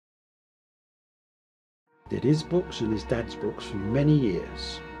did his books and his dad's books for many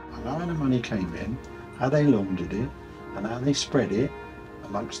years. I know how the money came in, how they laundered it, and how they spread it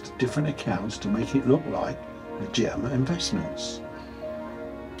amongst different accounts to make it look like legitimate investments.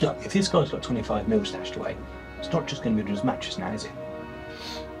 Look, if this guy's got 25 mil stashed away, it's not just going to be his mattress now, is it?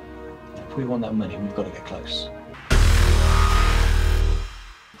 If we want that money, we've got to get close.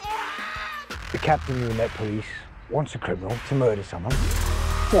 The captain of the Met Police wants a criminal to murder someone.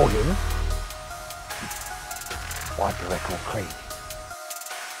 For him, wipe the record clean.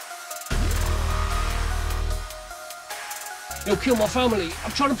 He'll kill my family.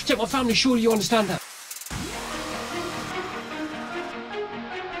 I'm trying to protect my family, surely you understand that.